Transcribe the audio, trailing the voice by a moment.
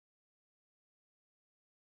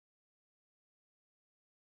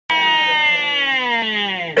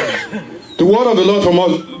The word of the Lord from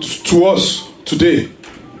us, to us today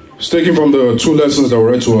is taken from the two lessons that were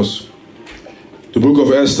read to us. The book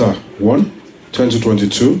of Esther 1, 10 to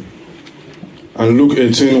 22, and Luke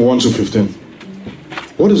 18, 1 to 15.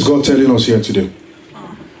 What is God telling us here today?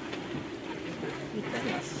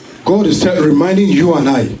 God is reminding you and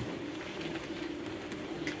I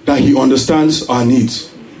that He understands our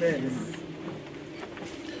needs.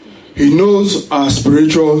 He knows our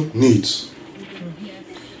spiritual needs.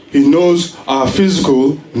 He knows our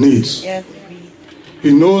physical needs.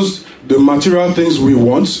 He knows the material things we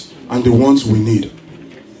want and the ones we need.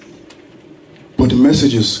 But the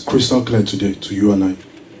message is crystal clear today to you and I.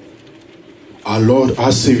 Our Lord,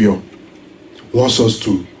 our Savior, wants us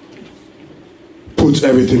to put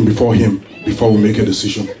everything before Him before we make a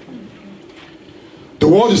decision. The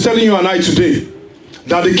world is telling you and I today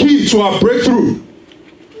that the key to our breakthrough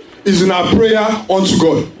is in our prayer unto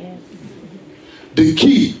God. The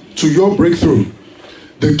key to your breakthrough,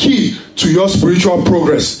 the key to your spiritual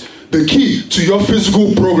progress, the key to your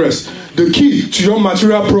physical progress, the key to your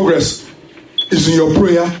material progress is in your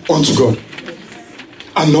prayer unto God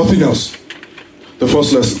and nothing else. The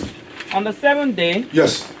first lesson. On the seventh day,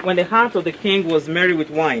 yes, when the heart of the king was merry with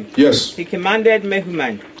wine, yes, he commanded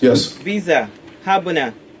Mehuman, yes, Biza,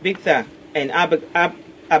 Habuna, Bigtha, and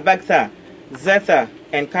Abagtha, Zethar,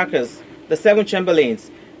 and Carcas, the 7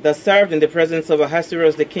 chamberlains that served in the presence of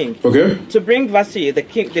Ahasuerus the king, okay, to bring Vashti the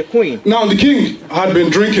queen. Now the king had been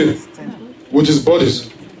drinking with his bodies,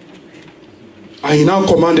 and he now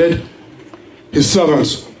commanded his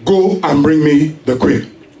servants, go and bring me the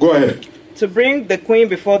queen. Go ahead. To bring the queen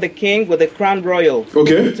before the king with the crown royal.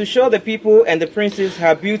 Okay. To show the people and the princes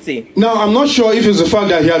her beauty. Now, I'm not sure if it's the fact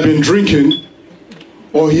that he had been drinking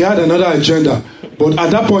or he had another agenda. But at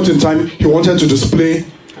that point in time, he wanted to display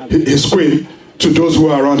his queen to those who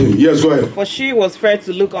are around him. Yes, go ahead. For she was fair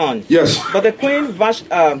to look on. Yes. But the queen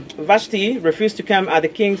Vashti refused to come at the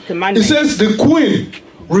king's command. It says the queen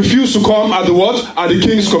refused to come at the what? At the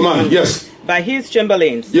king's command. Yes. By his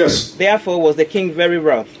chamberlains. Yes. Therefore was the king very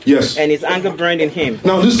wroth. Yes. And his anger burned in him.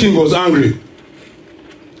 Now this king was angry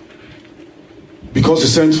because he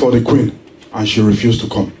sent for the queen and she refused to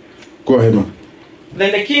come. Go ahead, man.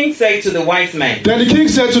 Then the king said to the wise men. Then the king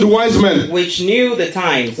said to the wise men. Which knew the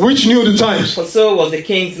times. Which knew the times. For so was the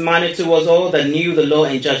king's manner towards all that knew the law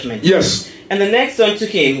and judgment. Yes. And the next unto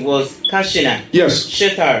him was Kashina. Yes.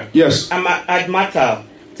 Shethar. Yes. Admatal.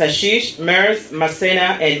 Tashish, Mers,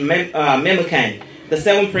 Marsena, and Memucan, the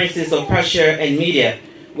 7 princes of Persia and Media,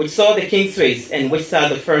 which saw the king's face and which saw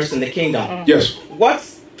the first in the kingdom. Yes. What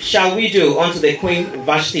shall we do unto the queen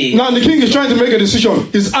Vashti? Now the king is trying to make a decision.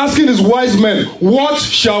 He's asking his wise men, what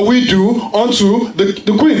shall we do unto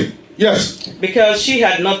the queen? Yes. Because she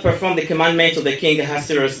had not performed the commandment of the king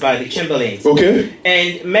Ahasuerus by the chamberlains. Okay.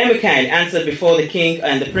 And Memucan answered before the king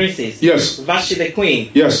and the princes. Yes. Vashti the queen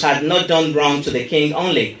had not done wrong to the king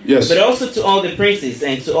only. Yes. But also to all the princes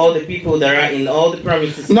and to all the people that are in all the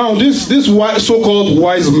provinces. Now these so-called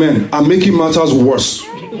wise men are making matters worse.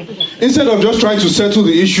 Instead of just trying to settle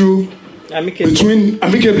the issue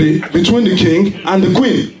amicably between the king and the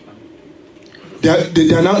queen, they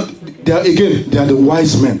are the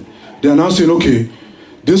wise men. They are now saying, okay,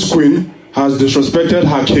 this queen has disrespected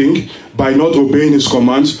her king by not obeying his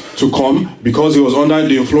commands to come because he was under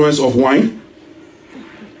the influence of wine.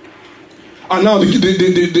 And now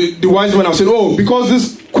the wise men have said, oh, because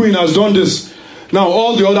this queen has done this, now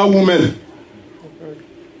all the other women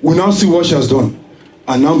will now see what she has done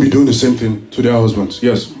and now be doing the same thing to their husbands.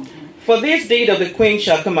 Yes. For this deed of the queen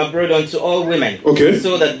shall come abroad unto all women, okay,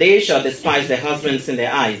 so that they shall despise their husbands in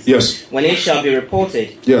their eyes. Yes. When it shall be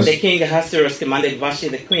reported, yes, the king Ahasuerus commanded Vashti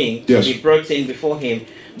the queen to be brought in before him,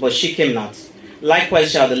 but she came not.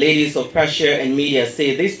 Likewise shall the ladies of Persia and Media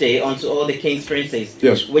say this day unto all the king's princes,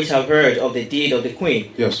 yes, which have heard of the deed of the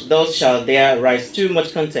queen. Yes. Thus shall there rise too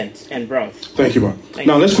much contempt and wrath. Thank you, man.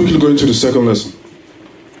 Now let's quickly go into the second lesson.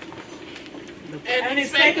 And he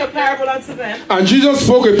spake a parable unto them. And Jesus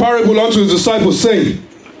spoke a parable unto his disciples, saying,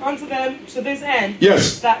 unto them to this end,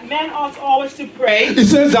 yes, that men ought always to pray. It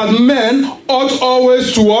says that men ought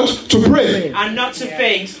always to what? To pray. And not to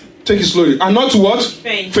faint. Take it slowly. And not to what?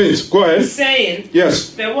 Faint. Faint. Go ahead. Saying,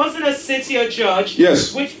 yes, there wasn't a city or judge,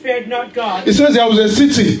 yes, which feared not God. It says there was a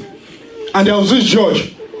city and there was this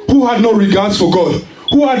judge who had no regards for God,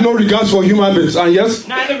 who had no regards for human beings, and yes,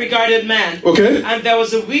 neither regarded man. Okay. And there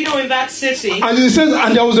was a widow in that city. And it says,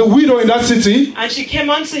 and there was a widow in that city. And she came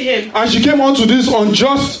unto him. And she came unto this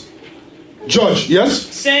unjust Judge, yes?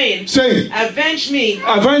 saying, Avenge me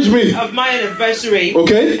of my adversary.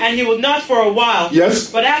 Okay. And he would not for a while.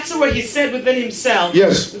 Yes. But afterward he said within himself,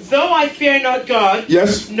 Yes. Though I fear not God,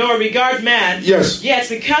 Yes. nor regard man, Yes. yet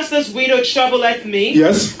because this widow troubleth me,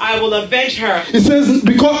 Yes. I will avenge her. It says,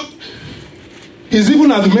 because he's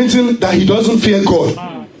even admitting that he doesn't fear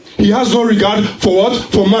God. He has no regard for what?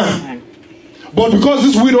 For man. But because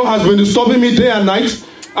this widow has been disturbing me day and night,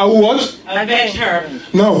 I will what? Avenge her.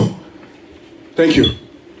 Now, thank you.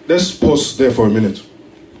 Let's pause there for a minute.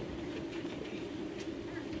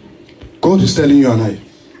 God is telling you and I.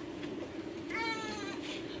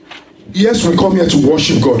 Yes, we come here to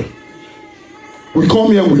worship God. We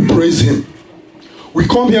come here, we praise Him. We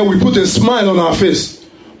come here, we put a smile on our face.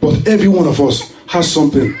 But every one of us has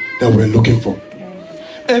something that we're looking for.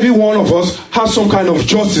 Every one of us has some kind of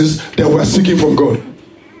justice that we're seeking from God.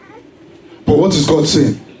 But what is God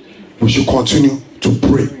saying? We should continue to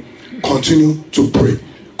pray. Continue to pray.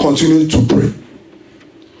 Continue to pray.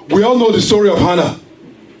 We all know the story of Hannah.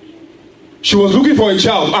 She was looking for a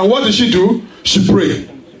child, and what did she do? She prayed.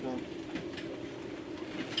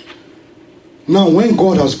 Now, when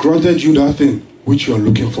God has granted you that thing which you are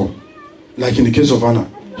looking for, like in the case of Hannah,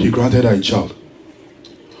 He granted her a child.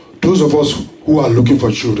 Those of us who are looking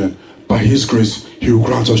for children, by His grace, He will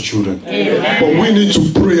grant us children. Amen. But we need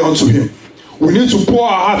to pray unto Him. We need to pour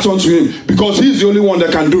our hearts unto Him, because He's the only one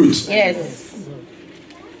that can do it. Yes.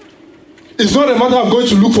 It's not a matter of going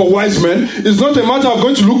to look for wise men. It's not a matter of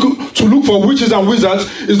going to look for witches and wizards.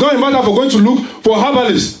 It's not a matter of going to look for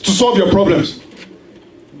herbalists to solve your problems.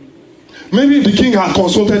 Maybe if the king had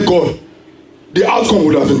consulted God, the outcome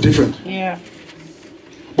would have been different. Yeah.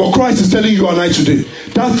 But Christ is telling you and I today,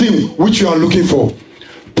 that thing which you are looking for,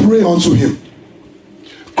 pray unto Him.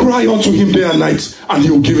 Cry unto Him day and night, and He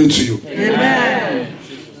will give it to you. Amen.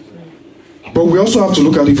 But we also have to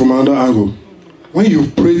look at it from another angle. When you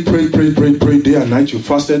pray day and night, you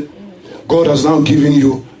fasted, God has now given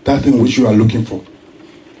you that thing which you are looking for.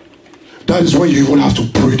 That is when you even have to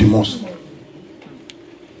pray the most.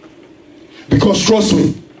 Because trust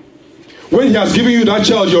me, when He has given you that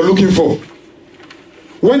child you're looking for,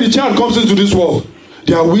 when the child comes into this world,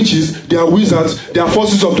 there are witches, there are wizards, there are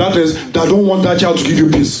forces of darkness that don't want that child to give you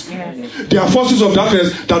peace. There are forces of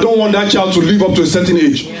darkness that don't want that child to live up to a certain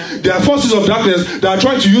age. There are forces of darkness that are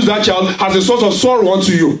trying to use that child as a source of sorrow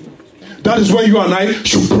unto you. That is when you and I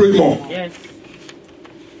should pray more. Yes.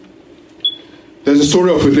 There's a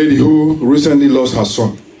story of a lady who recently lost her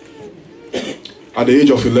son. At the age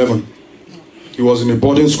of 11, he was in a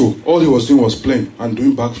boarding school. All he was doing was playing and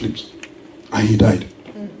doing backflips. And he died.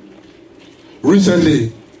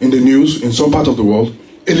 Recently, in the news, in some part of the world,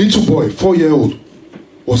 a little boy, 4-year-old,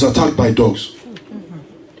 was attacked by dogs.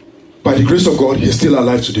 By the grace of God, he is still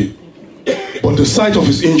alive today. But the sight of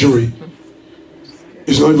his injury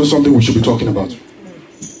is not even something we should be talking about.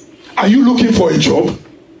 Are you looking for a job?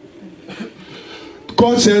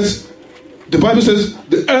 God says, the Bible says,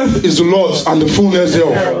 the earth is the Lord's and the fullness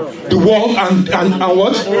thereof. The world and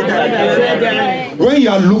what? When you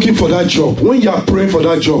are looking for that job, when you are praying for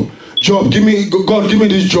that job, God, give me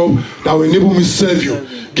this job that will enable me to serve you.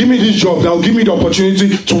 Give me this job that will give me the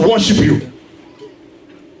opportunity to worship you.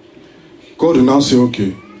 God will now say,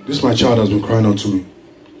 okay, this my child has been crying out to me.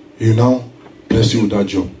 He will now bless you with that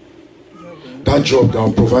job. That job that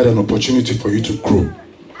will provide an opportunity for you to grow.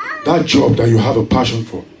 That job that you have a passion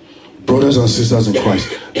for. Brothers and sisters in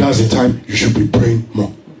Christ, that's the time you should be praying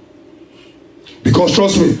more. Because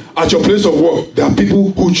trust me, at your place of work, there are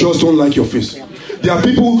people who just don't like your face. There are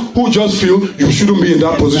people who just feel you shouldn't be in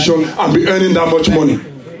that position and be earning that much money.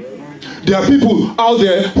 There are people out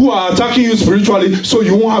there who are attacking you spiritually so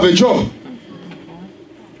you won't have a job.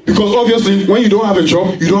 Because obviously, when you don't have a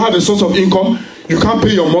job, you don't have a source of income, you can't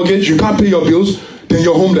pay your mortgage, you can't pay your bills, then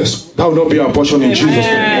you're homeless. That will not be our portion in Jesus'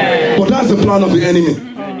 name. But that's the plan of the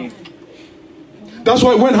enemy. That's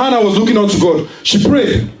why when Hannah was looking unto God, she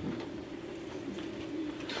prayed.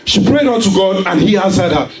 She prayed unto God and He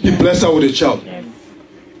answered her. He blessed her with a child.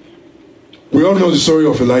 We all know the story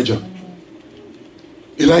of Elijah.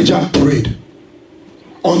 Elijah prayed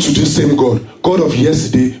unto the same God. God of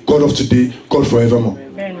yesterday, God of today, God forevermore.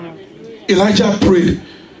 Elijah prayed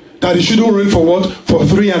that it shouldn't rain for what? For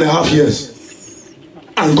 3.5 years.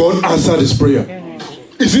 And God answered his prayer.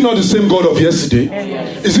 Is He not the same God of yesterday?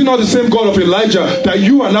 Is He not the same God of Elijah that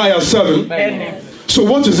you and I are serving? So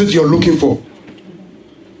what is it you're looking for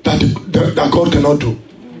that God cannot do?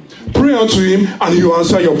 Pray unto Him and He will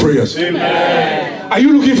answer your prayers. Amen. Are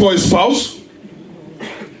you looking for a spouse?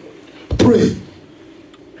 Pray.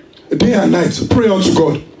 Day and night, pray unto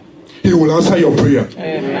God. He will answer your prayer.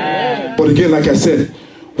 Amen. But again, like I said,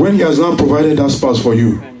 when he has now provided that spouse for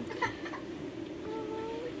you.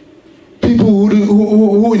 People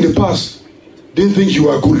who in the past didn't think you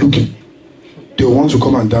were good looking, they want to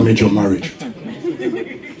come and damage your marriage.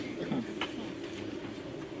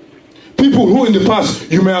 People who in the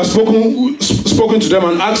past you may have spoken to them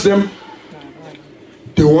and asked them,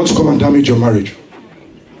 they want to come and damage your marriage.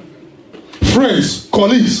 Friends,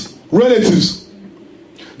 colleagues, relatives,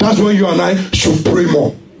 that's when you and I should pray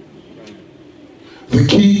more. The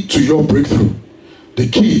key to your breakthrough, the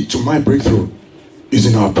key to my breakthrough is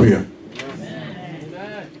in our prayer.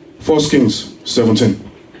 1 Kings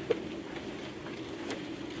 17.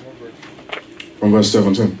 From verse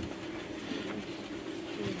 17.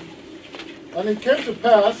 And it came to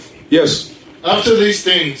pass, yes, after these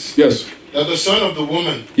things, yes, that the son of the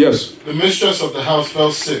woman, yes, the mistress of the house,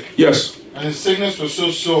 fell sick. Yes. And his sickness was so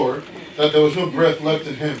sore that there was no breath left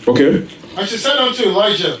in him. Okay. And she said unto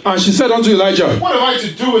Elijah, what have I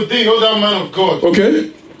to do with thee, O thou man of God?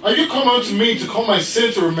 Okay. Are you come unto me to call my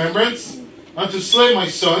sin to remembrance, and to slay my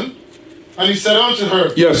son? And he said unto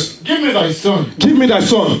her, yes, give me thy son. Give me thy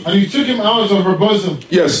son. And he took him out of her bosom,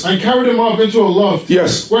 yes, and carried him up into a loft,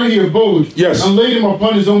 yes, where he abode, yes, and laid him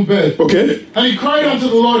upon his own bed. Okay. And he cried unto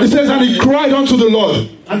the Lord. It says, and he cried unto the Lord,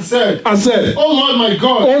 and said, O Lord my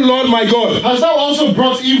God, hast thou also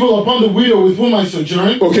brought evil upon the widow with whom I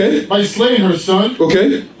sojourn? Okay. By slaying her son?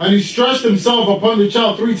 Okay. And he stretched himself upon the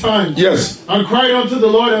child 3 times. Yes. And cried unto the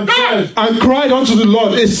Lord and said,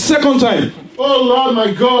 a second time, O Lord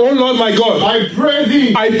my God, I pray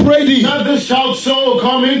thee, that this child's soul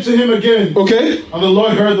come into him again. Okay. And the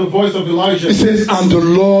Lord heard the voice of Elijah. It says, and the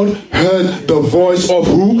Lord heard the voice of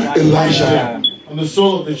who? Elijah. And the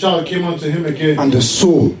soul of the child came unto him again. And the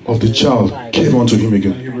soul of the child came unto him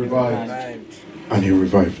again. And he revived. And he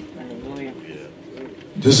revived.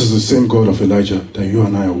 This is the same God of Elijah that you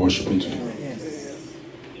and I are worshiping today.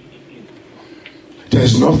 There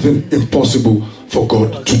is nothing impossible for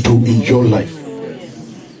God to do in your life.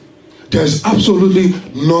 There is absolutely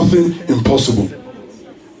nothing impossible.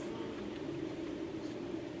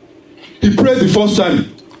 He prayed the first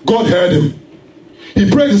time, God heard him. He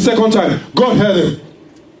prayed the second time, God heard him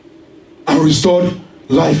and restored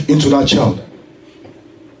life into that child.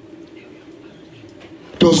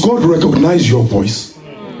 Does God recognize your voice?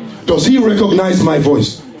 Does he recognize my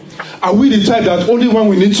voice? Are we the type that only when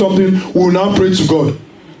we need something we will now pray to God?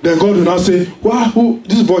 Then God will now say, wow,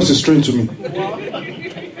 this voice is strange to me.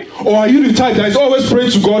 Or are you the type that is always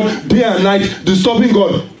praying to God day and night, disturbing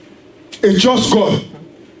God? A just God.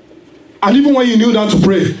 And even when you kneel down to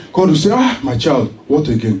pray, God will say, my child, what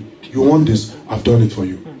again? You want this? I've done it for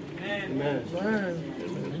you. Amen.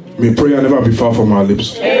 May prayer never be far from our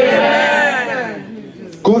lips.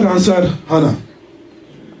 Amen. God answered Hannah.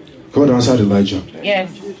 God answered Elijah. Yes.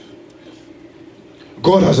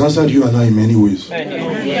 God has answered you and I in many ways.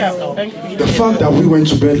 The fact that we went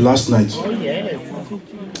to bed last night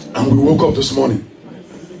and we woke up this morning,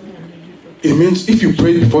 it means if you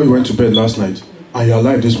prayed before you went to bed last night and you're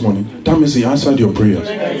alive this morning, that means he answered your prayers.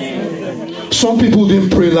 Some people didn't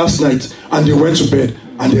pray last night and they went to bed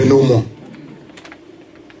and they're no more.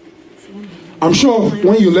 I'm sure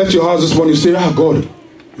when you left your house this morning, you say, God,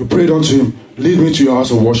 you prayed unto him, lead me to your house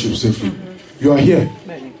of worship safely. You are here.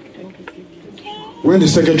 When the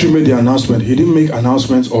secretary made the announcement, he didn't make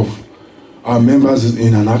announcements of our members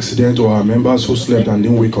in an accident or our members who slept and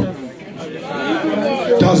didn't wake up.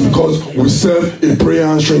 That's because we serve a prayer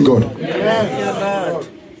answering God.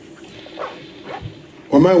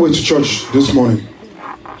 On my way to church this morning,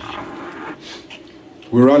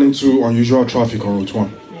 we ran into unusual traffic on Route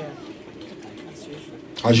 1.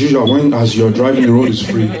 As usual, as you're driving, the road is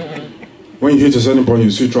free. When you hit a certain point, you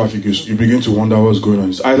see traffic, you begin to wonder what's going on.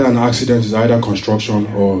 It's either an accident, it's either construction,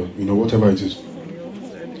 or whatever it is.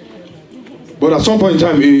 But at some point in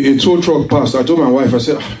time, a tow truck passed. I told my wife, I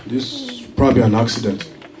said, this is probably an accident.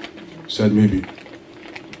 She said, maybe.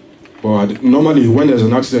 But normally, when there's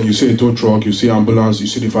an accident, you see a tow truck, you see ambulance, you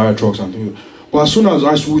see the fire trucks and things. But as soon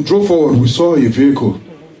as we drove forward, we saw a vehicle.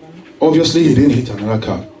 Obviously, he didn't hit another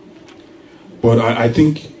car. But I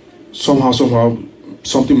think somehow,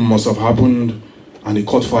 something must have happened and it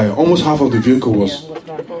caught fire. Almost half of the vehicle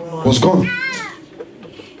was gone.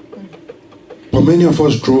 But many of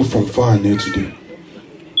us drove from far and near today.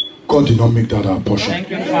 God did not make that our portion.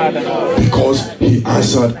 Because he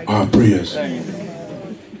answered our prayers.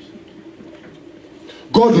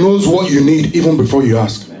 God knows what you need even before you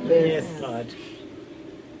ask.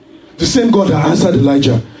 The same God that answered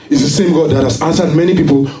Elijah is the same God that has answered many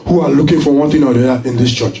people who are looking for one thing or the other in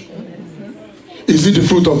this church. Is it the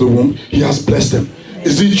fruit of the womb? He has blessed them.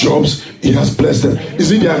 Is it jobs? He has blessed them.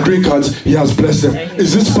 Is it their green cards? He has blessed them.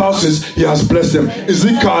 Is it spouses? He has blessed them. Is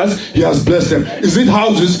it cars? He has blessed them. Is it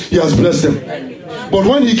houses? He has blessed them. But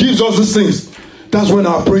when he gives us these things, that's when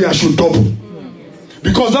our prayer should double.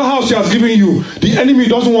 Because that house he has given you, the enemy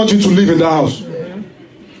doesn't want you to live in that house.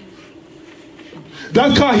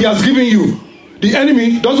 That car he has given you, the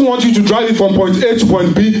enemy doesn't want you to drive it from point A to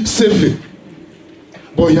point B safely.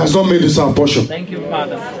 But he has not made this our portion. Thank you,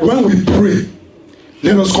 Father. When we pray,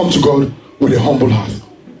 let us come to God with a humble heart.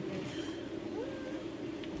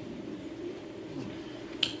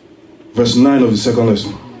 Verse 9 of the second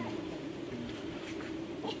lesson.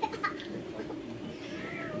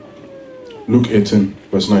 Luke 18,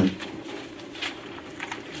 verse 9.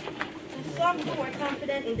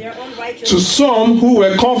 To some who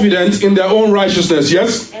were confident in their own righteousness,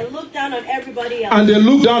 yes? And looked down on everybody else. And they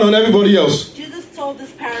looked down on everybody else. Jesus told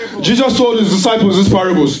this parable. Jesus told his disciples these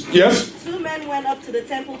parables, yes? Two men went up to the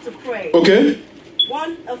temple to pray. Okay.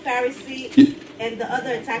 One a Pharisee and the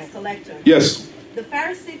other a tax collector. Yes. The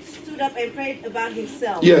Pharisee stood up and prayed about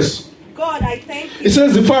himself. Yes. God, I thank you. It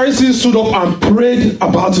says the Pharisee stood up and prayed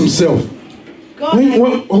about himself. God,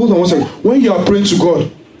 hold on one second. When you are praying to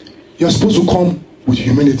God, you are supposed to come with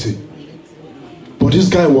humility. But this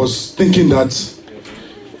guy was thinking that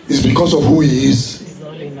it's because of who he is.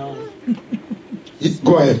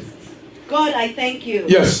 Go ahead. God, I thank you.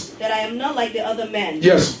 Yes. That I am not like the other men.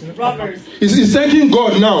 Yes. Robbers. He's thanking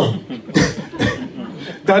God now.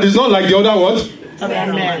 That is not like the other what?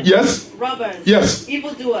 Men. Yes. Robbers. Yes.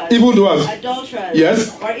 Evildoers. Evildoers. Adulterers.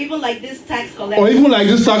 Yes. Or even like this tax collector. Or even like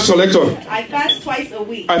this tax collector. I fast twice a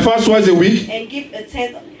week. I fast twice a week. And give a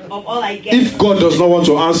tenth of all I get. If God does not want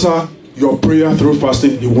to answer your prayer through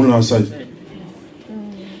fasting, he won't answer it.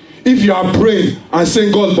 If you are praying and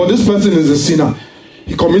saying, God, but this person is a sinner.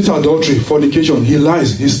 He commits adultery, fornication, he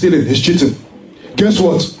lies, he's stealing, he's cheating. Guess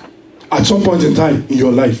what? At some point in time in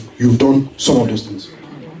your life, you've done some of those things.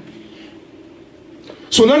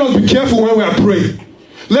 So let us be careful when we are praying.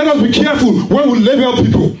 Let us be careful when we label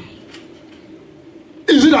people.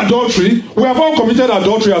 Is it adultery? We have all committed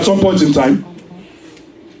adultery at some point in time.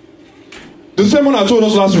 The sermon I told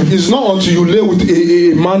us last week is not until you lay with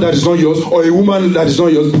a man that is not yours or a woman that is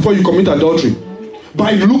not yours before you commit adultery.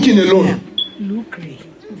 By looking alone.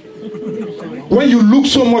 When you look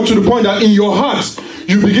so much to the point that in your heart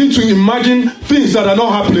you begin to imagine things that are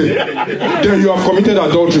not happening, then you have committed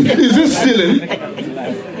adultery. Is this stealing?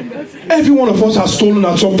 Every one of us has stolen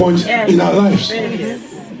at some point in our lives.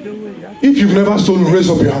 If you've never stolen, raise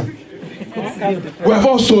up your hand. We have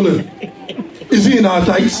all stolen. Is it in our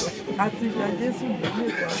tithes?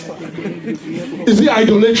 Is it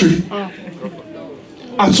idolatry?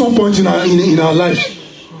 At some point in our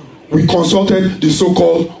lives, we consulted the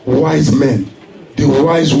so-called wise men, the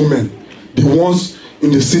wise women, the ones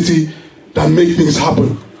in the city that make things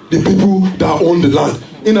happen, the people that own the land.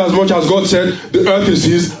 In as much as God said the earth is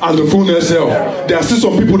his and the fullness thereof, there are still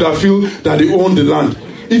some people that feel that they own the land.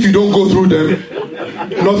 If you don't go through them,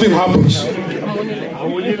 nothing happens.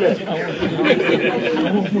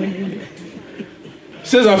 It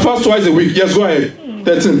says I fast twice a week. Yes, go ahead.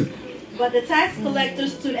 13. But the tax collector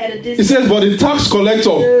stood at a distance. It says, but the tax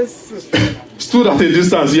collector stood at a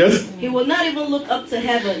distance, yes? He will not even look up to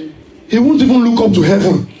heaven. He won't even look up to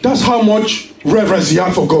heaven. That's how much reverence he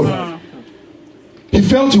had for God. He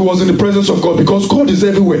felt he was in the presence of God because God is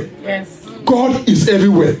everywhere. Yes. God is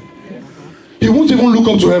everywhere. He won't even look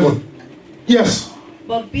up to heaven. Yes.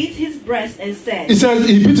 But beat his breast and said. He says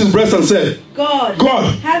he beat his breast and said, God,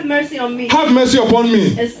 have mercy on me. Have mercy upon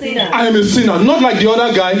me. A sinner. I am a sinner. Not like the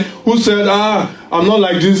other guy who said, I'm not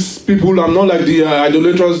like these people. I'm not like the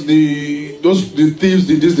idolaters, the thieves,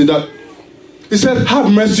 the this, the that. He said, have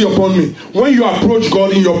mercy upon me. When you approach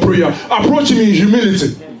God in your prayer, approach him in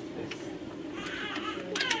humility.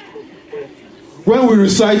 When we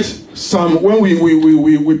recite Psalm, when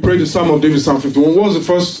we pray the Psalm of David, Psalm 51, what was the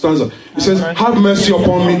first stanza? It says, have mercy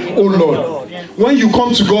upon me, O Lord. When you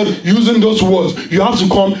come to God using those words, you have to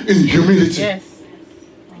come in humility.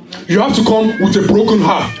 You have to come with a broken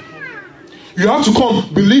heart. You have to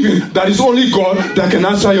come believing that it's only God that can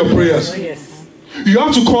answer your prayers. You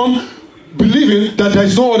have to come believing that there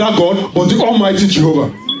is no other God but the Almighty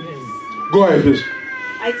Jehovah. Go ahead, please.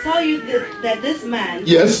 I tell you that this man,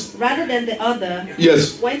 yes, rather than the other,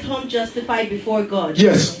 yes, went home justified before God.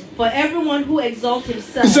 Yes. For everyone who exalts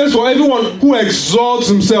himself, it says, for everyone who exalts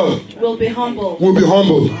himself will be humbled. Will be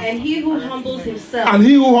humbled. And he who humbles himself, and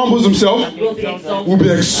he who humbles himself will be exalted. Will be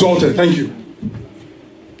exalted. Thank you.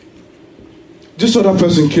 This other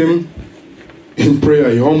person came in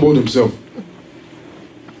prayer. He humbled himself.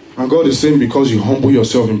 And God is saying, because you humble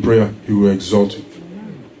yourself in prayer, he will exalt you.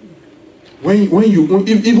 even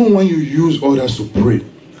when you use others to pray,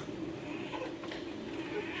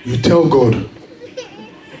 you tell God,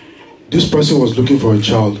 this person was looking for a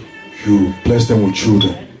child, you bless them with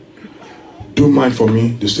children. Do mine for me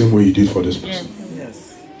the same way you did for this person.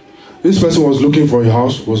 Yes. This person was looking for a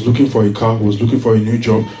house, was looking for a car, was looking for a new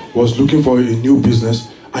job, was looking for a new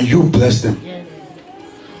business, and you bless them. Yes.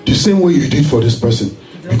 The same way you did for this person.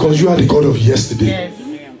 Because you are the God of yesterday. Yes.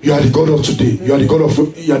 You are the God of today. You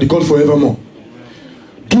are the God forevermore.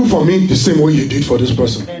 Do for me the same way you did for this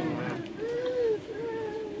person.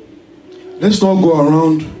 Let's not go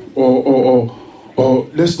around or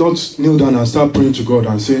let's not kneel down and start praying to God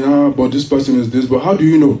and saying, but this person is this. But how do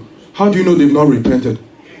you know? How do you know they've not repented?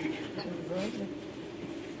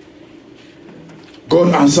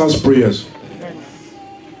 God answers prayers.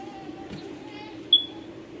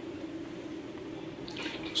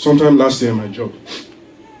 Sometime last year in my job,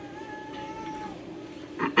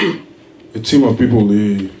 a team of people,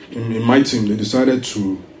 in my team, they decided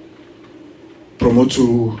to promote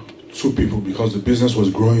two people because the business was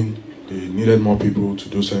growing. They needed more people to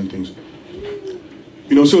do certain things.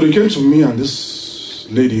 So they came to me and this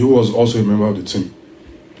lady who was also a member of the team.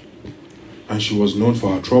 And she was known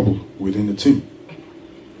for her trouble within the team.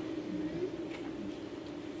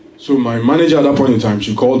 So my manager at that point in time,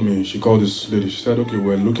 she called me. She called this lady. She said, okay,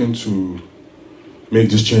 we're looking to make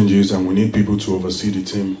these changes and we need people to oversee the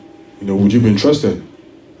team. Would you be interested? I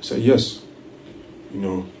said, yes.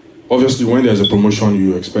 Obviously when there's a promotion,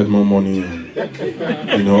 you expect more money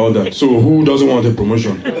and, all that. So who doesn't want a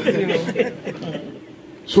promotion? But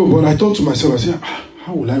I thought to myself, I said,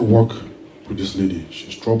 how will I work with this lady?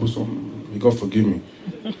 She's troublesome. May God forgive me.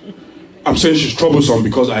 I'm saying she's troublesome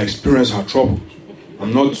because I experienced her trouble.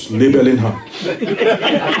 I'm not labeling her.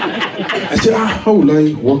 I said, how will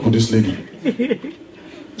I work with this lady?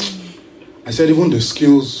 I said, even the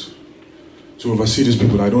skills to oversee these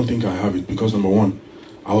people, I don't think I have it because number one,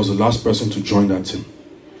 I was the last person to join that team.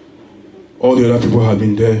 All the other people had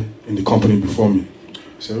been there in the company before me.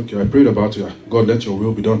 I said, okay, I prayed about it. God, let your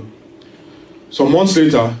will be done. Some months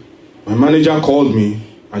later, my manager called me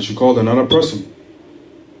and she called another person.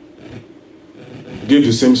 Gave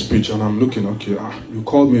the same speech and I'm looking, okay, you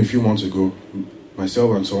called me a few months ago,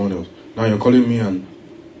 myself and someone else. Now you're calling me and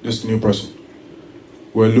this new person.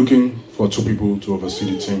 We're looking for 2 people to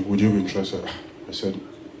oversee the team. Would you be interested? I said,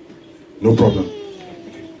 no problem.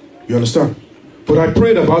 You understand? But I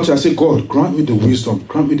prayed about it. I said, God, grant me the wisdom,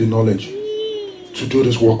 grant me the knowledge to do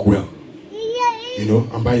this work well.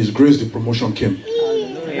 And by His grace, the promotion came.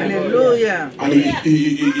 Hallelujah. And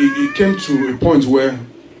it came to a point where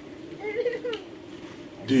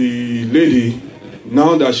the lady,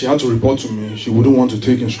 now that she had to report to me, she wouldn't want to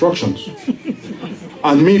take instructions.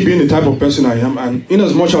 And me being the type of person I am, and in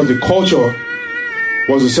as much as the culture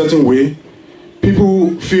was a certain way,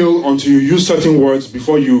 people feel until you use certain words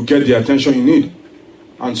before you get the attention you need.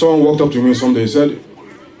 And someone walked up to me someday and said,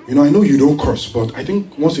 I know you don't curse, but I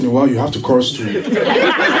think once in a while you have to curse to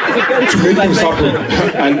make things happen.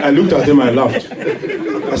 And I looked at him and I laughed.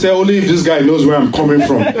 I said, only if this guy knows where I'm coming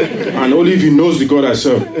from, and only if he knows the God I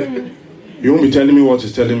serve, he won't be telling me what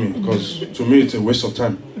he's telling me, because to me it's a waste of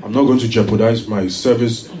time. I'm not going to jeopardize my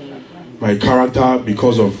service, my character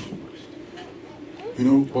because of,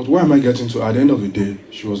 but where am I getting to? At the end of the day,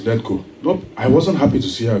 she was let go. Nope, I wasn't happy to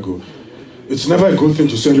see her go. It's never a good thing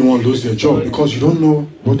to see anyone lose their job because you don't know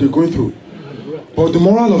what they're going through. But the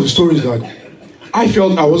moral of the story is that I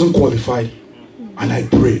felt I wasn't qualified and I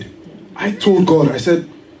prayed. I told God, I said,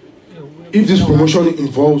 if this promotion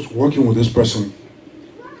involves working with this person,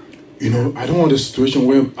 I don't want a situation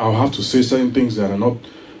where I'll have to say certain things that are not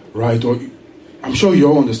right. Or I'm sure you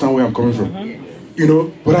all understand where I'm coming from.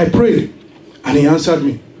 But I prayed and He answered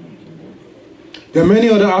me. There are many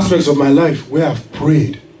other aspects of my life where I've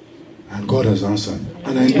prayed and God has answered.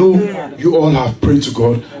 And I know you all have prayed to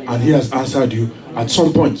God and He has answered you at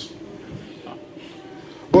some point.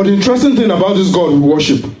 But the interesting thing about this God we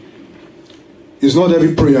worship is not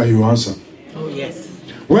every prayer He will answer. Oh, yes.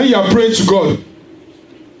 When you are praying to God,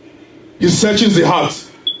 He searches the heart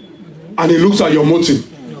and He looks at your motive.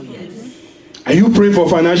 Oh, yes. Are you praying for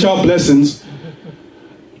financial blessings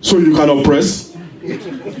so you can oppress?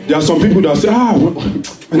 There are some people that say,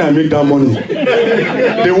 when I make that money,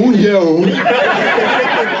 they won't hear.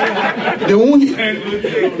 They won't hear.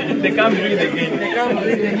 They can't breathe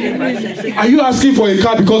again. Are you asking for a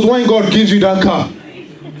car because when God gives you that car,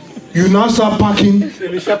 you now start parking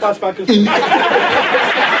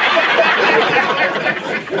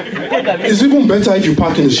It's even better if you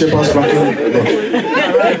park in the shepherd's parking lot.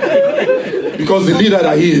 Because the leader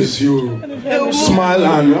that he is, you smile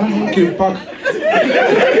and okay, park.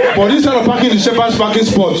 But instead of parking the shepherd's parking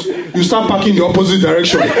spot, you start parking the opposite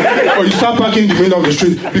direction. Or you start parking in the middle of the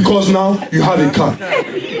street because now you have a car.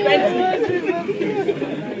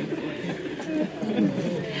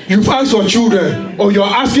 You've asked for children or you're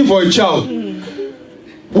asking for a child.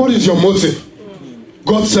 What is your motive?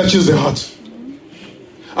 God searches the heart.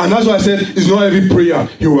 And that's why I said it's not every prayer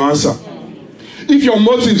He will answer. If your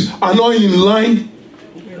motives are not in line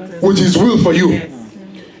with His will for you,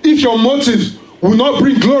 if your motives will not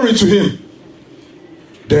bring glory to Him,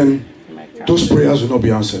 then those prayers will not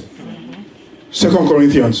be answered. 2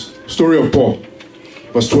 Corinthians, story of Paul,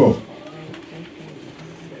 verse 12.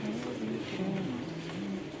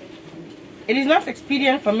 It is not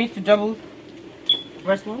expedient for me to double.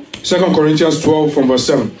 Verse 1? 2 Corinthians 12 from verse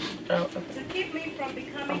 7. To keep me from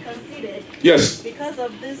becoming conceited. Yes. Because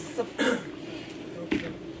of this.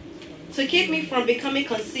 To keep me from becoming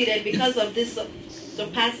conceited because of this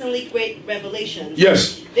surpassingly great revelation.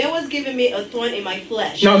 Yes. There was given me a thorn in my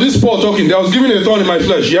flesh. Now this is Paul talking. There was given a thorn in my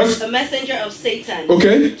flesh. Yes. A messenger of Satan.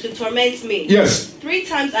 Okay. To torment me. Yes. 3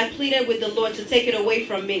 times I pleaded with the Lord to take it away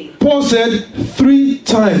from me. Paul said 3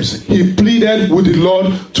 times he pleaded with the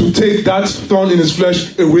Lord to take that thorn in his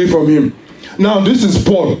flesh away from him. Now this is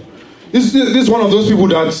Paul. This is one of those people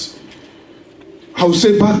that I would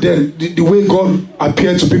say back then, the way God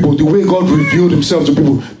appeared to people, the way God revealed Himself to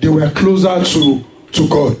people, they were closer to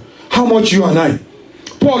God. How much you and I?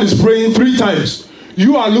 Paul is praying 3 times.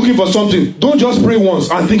 You are looking for something. Don't just pray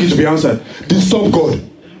once and think it will be answered. Disturb God.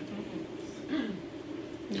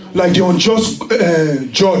 Like the unjust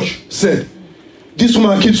judge said, this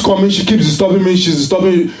woman keeps coming, she keeps disturbing me, she's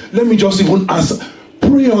disturbing me. Let me just even answer.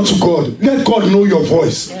 Pray unto God. Let God know your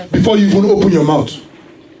voice before you even open your mouth.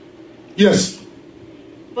 Yes.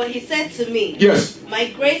 But He said to me, yes, my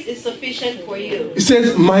grace is sufficient for you. He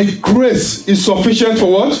says, my grace is sufficient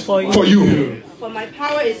for what? For you. For my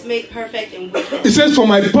power is made perfect in weakness. He says, for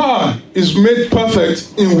my power is made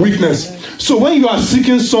perfect in weakness. So when you are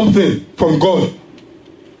seeking something from God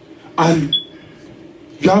and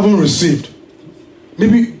you haven't received,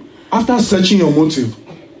 maybe after searching your motive,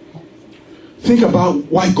 think about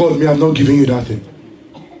why God may have not given you that thing.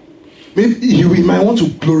 Maybe He might want to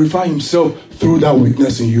glorify Himself through that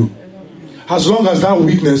weakness in you. As long as that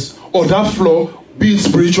weakness or that flaw, be it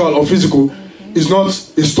spiritual or physical, is not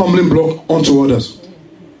a stumbling block unto others.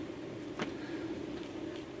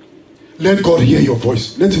 Let God hear your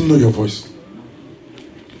voice. Let Him know your voice.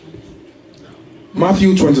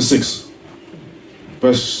 Matthew 26,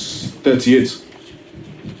 verse 38.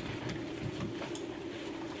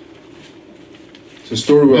 It's a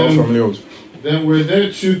story we're all familiar with. Then were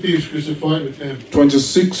there 2 thieves crucified with Him?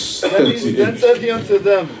 26, 38. Then said He unto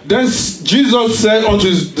them, Then Jesus said unto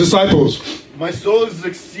His disciples, my soul is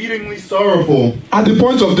exceedingly sorrowful. At the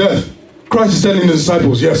point of death, Christ is telling the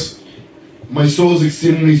disciples, yes. My soul is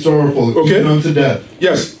exceedingly sorrowful, even unto death.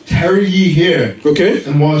 Yes. Tarry ye here,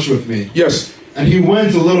 and watch with me. Yes. And He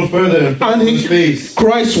went a little further and fell on His face.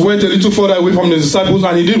 Christ went a little further away from the disciples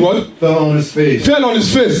and He did what? Fell on His face. Fell on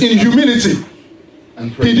His face in humility.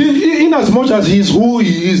 And He didn't, in as much as He is who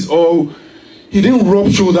He is, or He didn't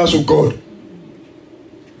rub shoulders with God.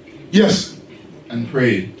 Yes. And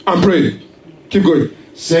prayed. And prayed. Keep going.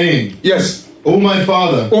 Saying, yes. O my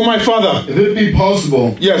Father. O my Father. If it be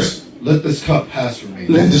possible. Yes. Let this cup pass from me.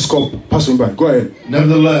 Let this cup pass me by. Go ahead.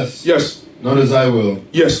 Nevertheless. Yes. Not as I will.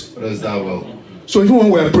 Yes. But as Thou wilt. So even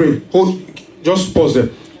when we are praying, just pause there.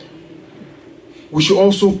 We should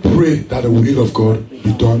also pray that the will of God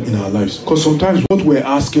be done in our lives. Because sometimes what we're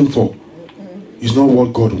asking for is not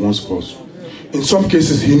what God wants for us. In some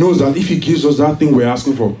cases, He knows that if He gives us that thing we're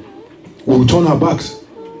asking for, we will turn our backs.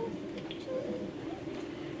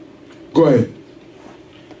 Go ahead.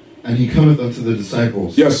 And He cometh unto the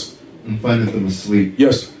disciples. Yes. And findeth them asleep.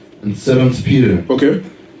 Yes. And said unto Peter. Okay.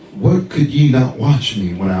 What could ye not watch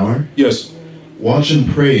me 1 hour? Yes. Watch and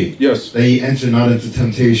pray. Yes. That ye enter not into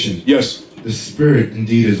temptation. Yes. The spirit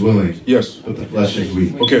indeed is willing. Yes. But the flesh is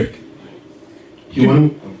weak. Okay. Keep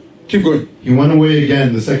going. He went away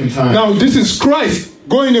again the second time. Now this is Christ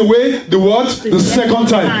going away the what? The second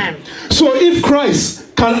time. So if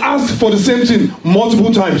Christ can ask for the same thing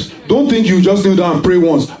multiple times, don't think you just kneel down and pray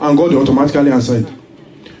once and God will automatically answer it.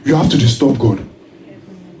 You have to disturb God.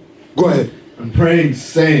 Go ahead. And praying,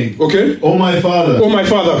 saying, okay, O my Father, O my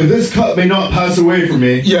Father, if this cup may not pass away from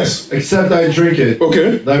me, yes, except I drink it,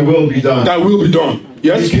 okay, Thy will be done. Thy will be done.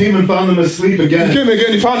 Yes. He came and found them asleep again. He came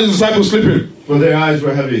again. He found His disciples sleeping. For their eyes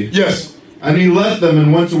were heavy. Yes. And He left them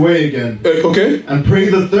and went away again. Okay. And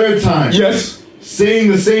prayed the 3rd time. Yes.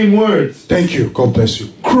 Saying the same words. Thank you. God bless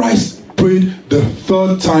you. Christ prayed the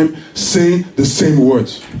 3rd time, saying the same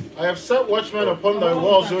words. I have set watchmen upon thy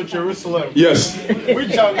walls, O Jerusalem. Yes.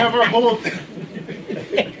 Which shall never hold.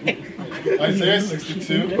 Isaiah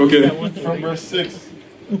 62. Okay. From verse 6.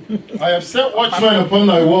 I have set watchmen upon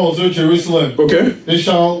thy walls, O Jerusalem. Okay. They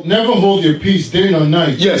shall never hold your peace day nor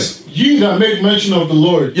night. Yes. Ye that make mention of the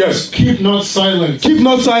Lord. Yes. Keep not silent. Keep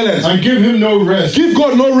not silent. And give him no rest. Give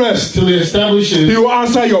God no rest. Till he establishes. He will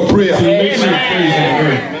answer your prayer. Till he makes your praise on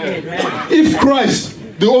earth. If Christ,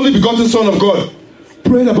 the only begotten Son of God,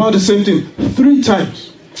 prayed about the same thing 3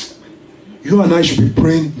 times, you and I should be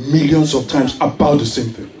praying millions of times about the same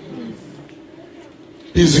thing.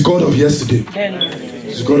 He's the God of yesterday.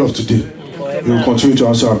 He's the God of today. He will continue to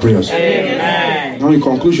answer our prayers. Amen. Now in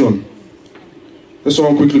conclusion, let's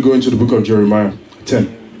all quickly go into the book of Jeremiah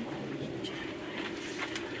 10.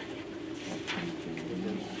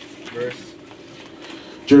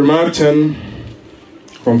 Jeremiah 10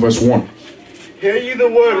 from verse 1. Hear ye the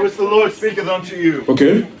word which the Lord speaketh unto you.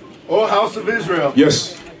 Okay. O house of Israel.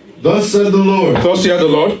 Yes. Thus said the Lord. Thus saith the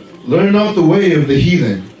Lord. Learn not the way of the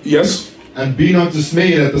heathen. Yes. And be not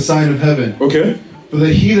dismayed at the sign of heaven. Okay. For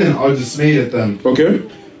the heathen are dismayed at them. Okay.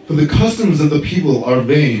 For the customs of the people are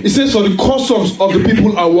vain. It says, for the customs of the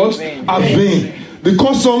people are what? Are vain. The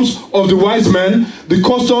customs of the wise men, the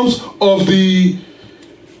customs of the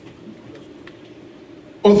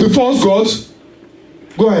false gods.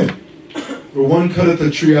 Go ahead. For one cutteth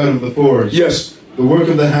a tree out of the forest. Yes. The work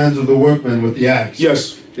of the hands of the workmen with the axe.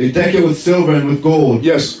 Yes. They deck it with silver and with gold.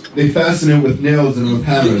 Yes. They fasten it with nails and with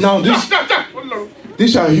hammers. Now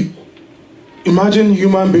this are, imagine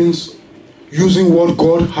human beings using what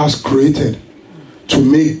God has created to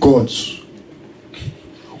make gods,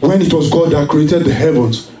 when it was God that created the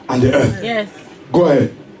heavens and the earth. Yes. Go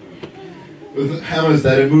ahead. With hammers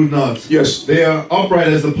that it move not. Yes. They are upright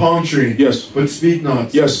as the palm tree. Yes. But speak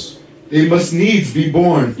not. Yes. They must needs be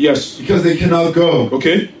born. Yes. Because they cannot go.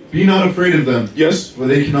 Okay. Be not afraid of them. Yes. For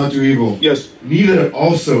they cannot do evil. Yes. Neither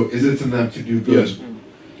also is it to them to do good. Yes.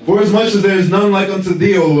 For as much as there is none like unto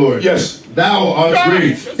thee, O Lord. Yes. Thou art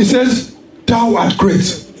great. It says, thou art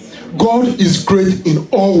great. God is great in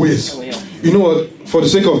all ways. You know what? For the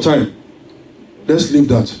sake of time, let's leave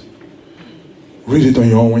that. Read it on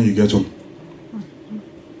your own when you get home.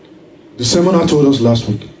 The seminar told us last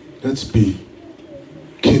week, let's be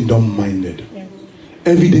kingdom-minded.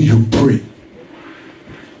 Every day you pray.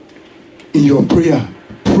 In your prayer,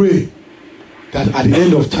 pray that at the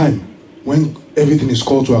end of time, when everything is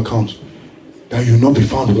called to account, that you will not be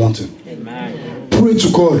found wanting. Amen. Pray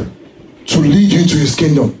to God to lead you to his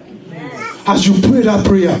kingdom. As you pray that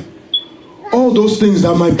prayer, all those things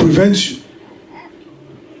that might prevent you,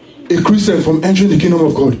 a Christian, from entering the kingdom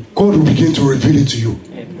of God, God will begin to reveal it to you.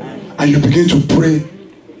 Amen. And you begin to pray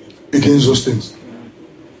against those things.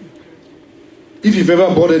 If you've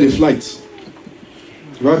ever boarded a flight,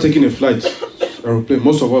 you are taking a flight, aeroplane,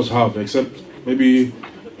 most of us have, except maybe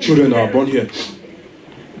children that are born here.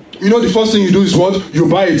 You know, the first thing you do is what? You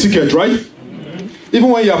buy a ticket, right? Even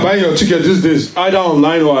when you are buying your ticket these days, either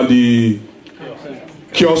online or at the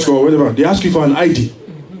kiosk or whatever, they ask you for an ID.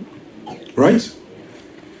 Right?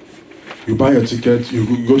 You buy a ticket,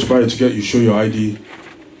 you go to buy a ticket, you show your ID.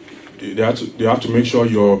 They have to make sure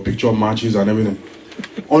your picture matches and everything.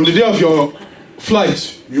 On the day of your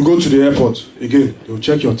flight, you go to the airport. Again, they'll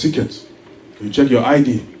check your ticket. They'll check your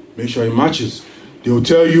ID. Make sure it matches. They'll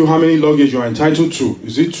tell you how many luggage you are entitled to.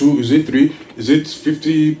 Is it 2? Is it 3? Is it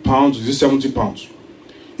 50 pounds? Is it 70 pounds?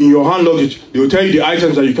 In your hand luggage, they'll tell you the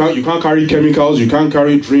items that you can't carry chemicals, you can't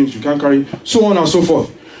carry drinks, you can't carry, so on and so forth.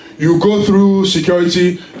 You go through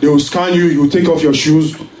security, they will scan you, you will take off your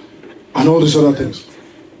shoes, and all these other things.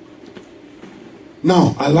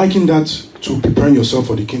 Now, I liken that to preparing yourself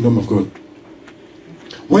for the kingdom of God.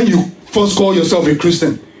 When you first call yourself a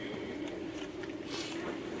Christian,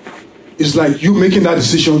 it's like you making that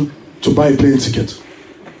decision to buy a plane ticket.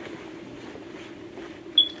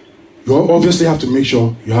 You obviously have to make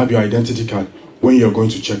sure you have your identity card when you're going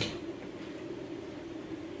to check.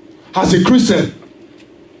 As a Christian,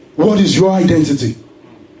 what is your identity?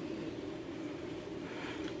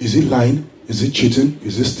 Is it lying? Is it cheating?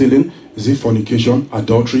 Is it stealing? Is it fornication,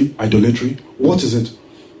 adultery, idolatry? What is it?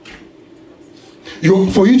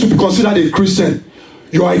 For you to be considered a Christian,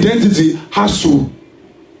 your identity has to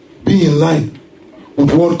be in line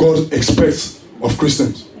with what God expects of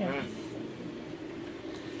Christians.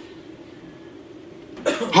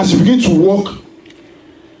 As you begin to walk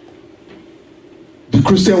the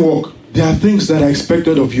Christian walk, there are things that are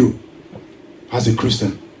expected of you as a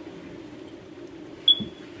Christian.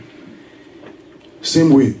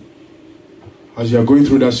 Same way, as you are going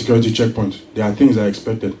through that security checkpoint, there are things that are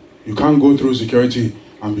expected. You can't go through security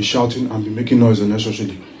and be shouting and be making noise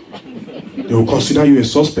unnecessarily. they will consider you a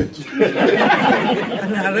suspect.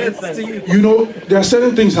 You know, there are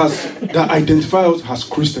certain things that identify us as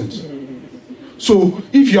Christians. So,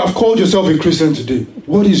 if you have called yourself a Christian today,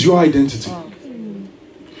 what is your identity?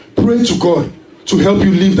 Pray to God to help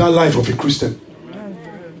you live that life of a Christian.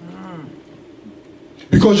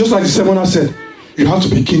 Because just like the seminar said, you have to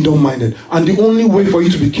be kingdom-minded. And the only way for you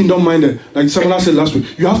to be kingdom-minded, like the seminar said last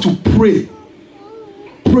week, you have to pray.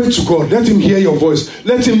 Pray to God. Let him hear your voice.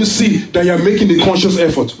 Let him see that you are making a conscious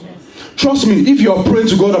effort. Trust me, if you are praying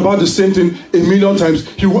to God about the same thing a million times,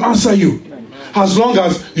 he will answer you. As long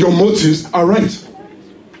as your motives are right.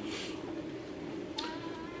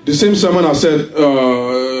 The same sermon I said,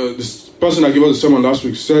 this person that gave us the sermon last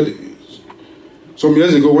week said, some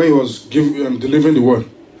years ago when he was delivering the word,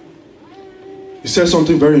 he said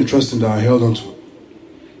something very interesting that I held on to.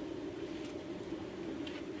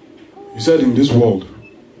 He said, in this world,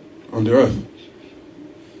 on the earth,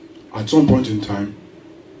 at some point in time,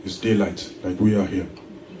 it's daylight, like we are here.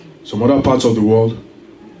 Some other parts of the world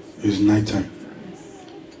is nighttime.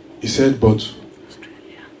 He said, but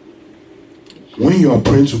when you are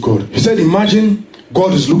praying to God, he said, imagine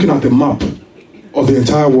God is looking at the map of the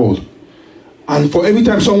entire world. And for every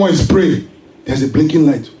time someone is praying, there's a blinking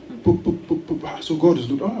light. Boop, boop, boop, boop. So God is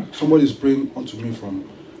looking, somebody is praying unto me from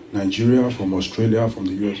Nigeria, from Australia, from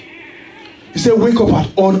the US. He said, wake up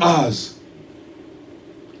at odd hours.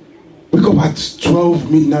 Wake up at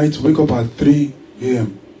 12 midnight, wake up at 3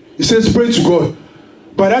 a.m. He says, pray to God.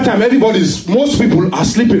 By that time, most people are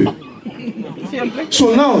sleeping.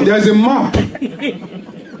 So now there's a map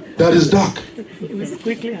that is dark.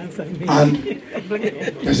 And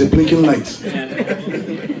there's a blinking light.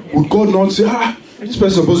 Would God not say, this person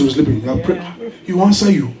is supposed to be sleeping? He will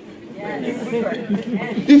answer you.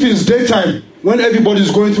 If it's daytime, when everybody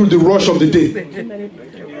is going through the rush of the day,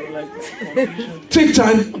 take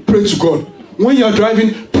time, pray to God. When you are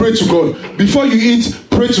driving, pray to God. Before you eat,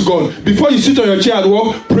 pray to God. Before you sit on your chair at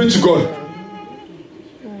work, pray to God.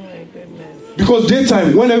 Because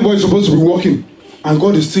daytime, when everybody is supposed to be walking, and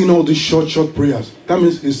God is seeing all these short prayers, that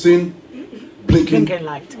means he's seeing blinking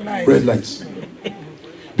red lights.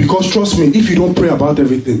 Because trust me, if you don't pray about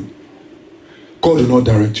everything, God will not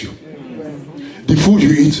direct you. The food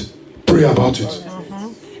you eat, pray about it.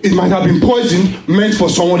 It might have been poisoned, meant for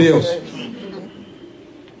somebody else.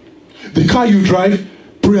 The car you drive,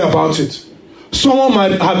 pray about it. Someone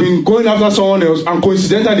might have been going after someone else, and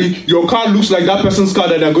coincidentally, your car looks like that person's car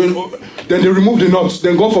that they're going over. Then they remove the nuts,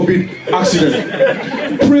 then God forbid,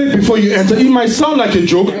 accident. Pray before you enter. It might sound like a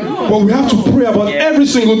joke, but we have to pray about every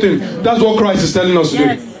single thing. That's what Christ is telling us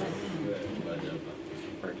today.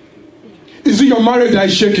 Is it your marriage that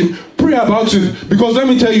is shaking? Pray about it. Because let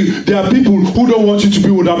me tell you, there are people who don't want you to be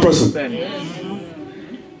with that person.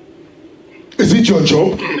 Is it your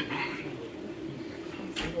job?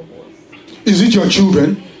 Is it your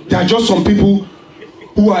children? There are just some people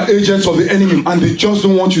who are agents of the enemy, and they just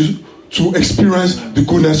don't want you to experience the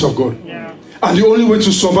goodness of God. And the only way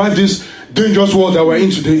to survive this dangerous world that we're in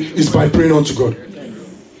today is by praying unto God.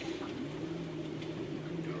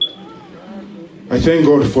 I thank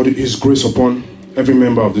God for his grace upon every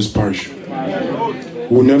member of this parish.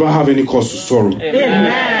 We will never have any cause to sorrow.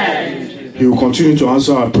 Amen. He will continue to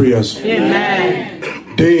answer our prayers.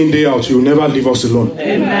 Amen. Day in, day out, he will never leave us alone.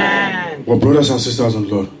 Amen. But brothers and sisters in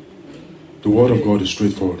the Lord, the word of God is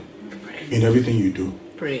straightforward. In everything you do,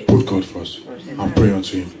 put God first and pray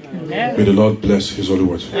unto him. Amen. May the Lord bless his holy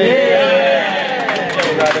words.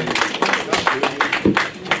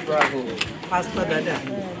 Pastor Dada.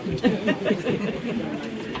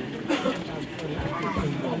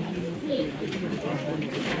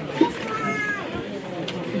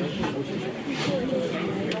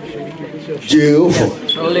 Jehovah,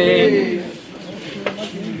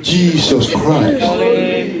 Jesus Christ,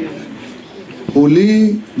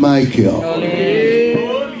 Holy Michael,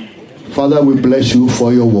 Father, we bless you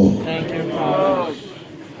for your word.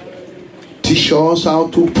 Teach us how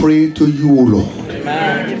to pray to you, O Lord.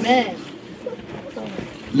 Amen.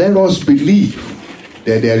 Let us believe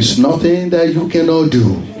that there is nothing that you cannot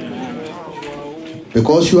do.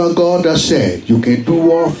 Because you are God that said you can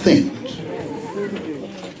do all things.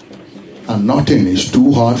 And nothing is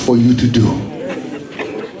too hard for you to do.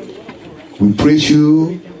 We praise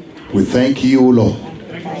you. We thank you, O Lord.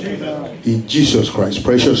 In Jesus Christ's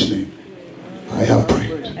precious name, I have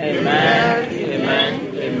prayed. Amen. Amen.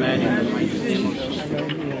 Amen.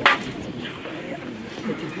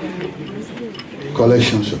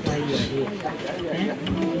 Collections of thanks.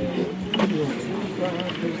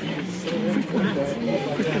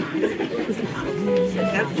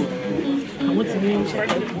 Nobody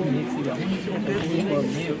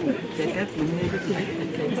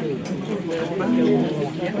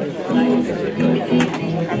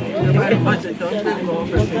wants it,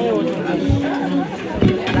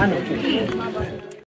 don't